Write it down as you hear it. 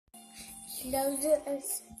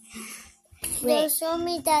No, show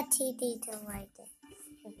me that TV to right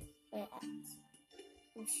there.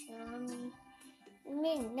 Show me. I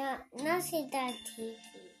mean, not see that TV.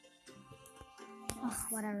 Oh,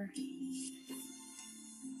 whatever.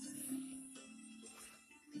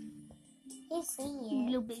 He's in You here.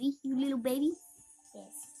 little baby. You little baby.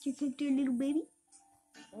 Yes. You take your little baby.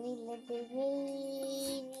 Little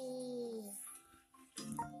baby.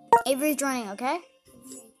 Avery's joining, okay?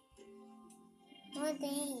 What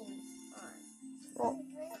thing? Well,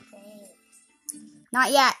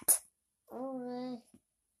 not yet. Oh,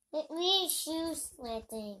 let me choose my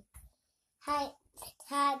thing. Hi,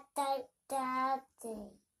 that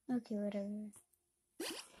thing. Okay, whatever.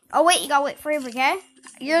 Oh wait, you gotta wait for Avery, okay?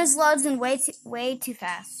 Yours loads in way too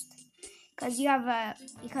fast. Cause you're on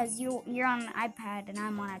an iPad and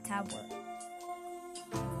I'm on a tablet.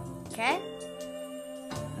 Okay?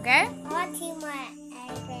 Okay? I want to my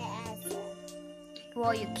iPad as well.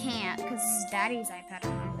 Well, you can't, because this is Daddy's iPad.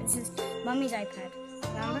 Remember? This is Mommy's iPad.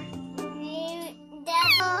 Remember?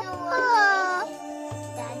 Daddy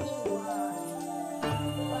was.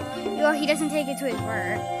 Well, he doesn't take it to his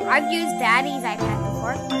work. I've used Daddy's iPad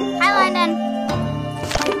before. Hi, London.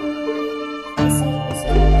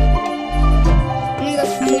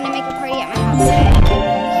 I'm gonna make a party at my house.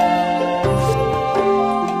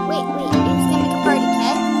 Wait, you're just gonna make a party,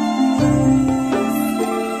 okay?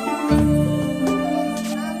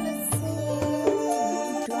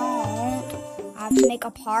 Don't. I have to make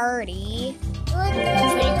a party so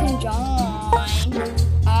you can join.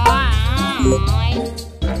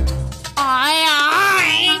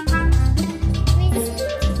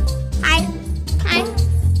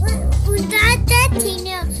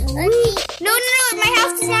 No, my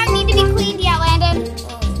house does not need to be cleaned yet, Landon.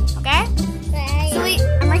 Okay? So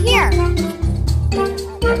I'm right here.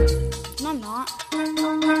 No, I'm not.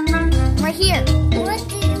 I'm right here.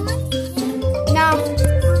 No.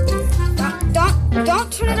 Don't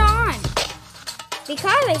turn it on.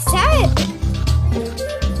 Because I said.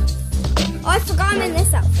 Oh, I forgot I'm in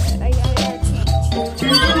this outfit. I gotta change.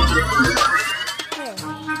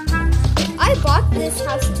 I bought this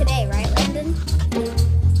house today, right, Landon?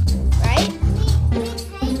 Right?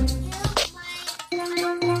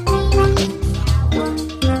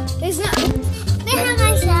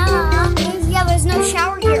 There's no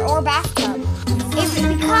shower here or bathtub.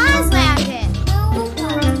 Avery, because Landon.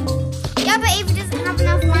 Yeah, but Avery doesn't have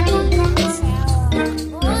enough money.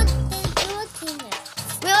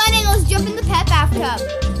 Well, Landon, let's jump in the pet bathtub.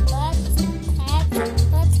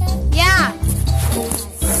 Yeah.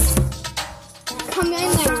 Come in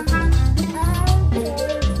there.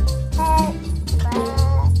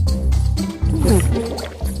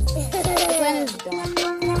 Landon's dog.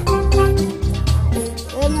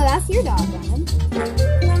 Well, no, that's your dog, Landon.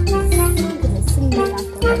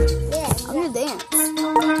 I'm gonna dance.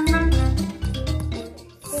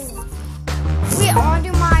 Wait, I wanna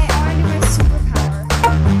do my superpower.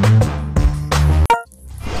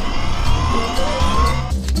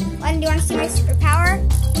 Landon, do you wanna see my superpower?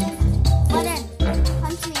 Landon,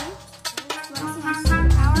 punch me. You wanna see my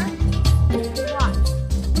superpower? Watch.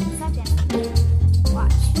 Second.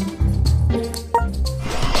 Watch.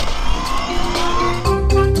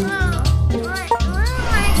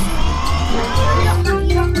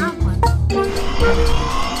 You don't have one.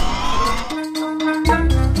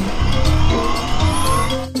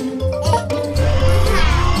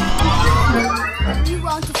 You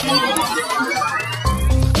won't defeat me.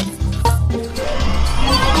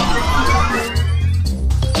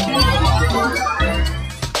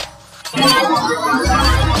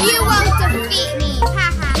 You won't defeat me. Ha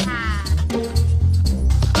ha ha.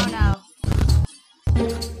 Oh no.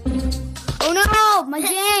 Oh no, my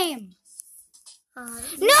game.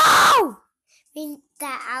 No!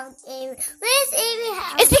 Where's Avery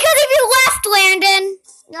house? It's because of your left, Landon.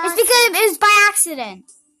 No, It's because it was by accident.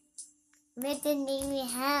 Where's the Avery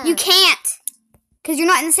house? You can't. Because you're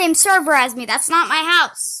not in the same server as me. That's not my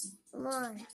house. Come on.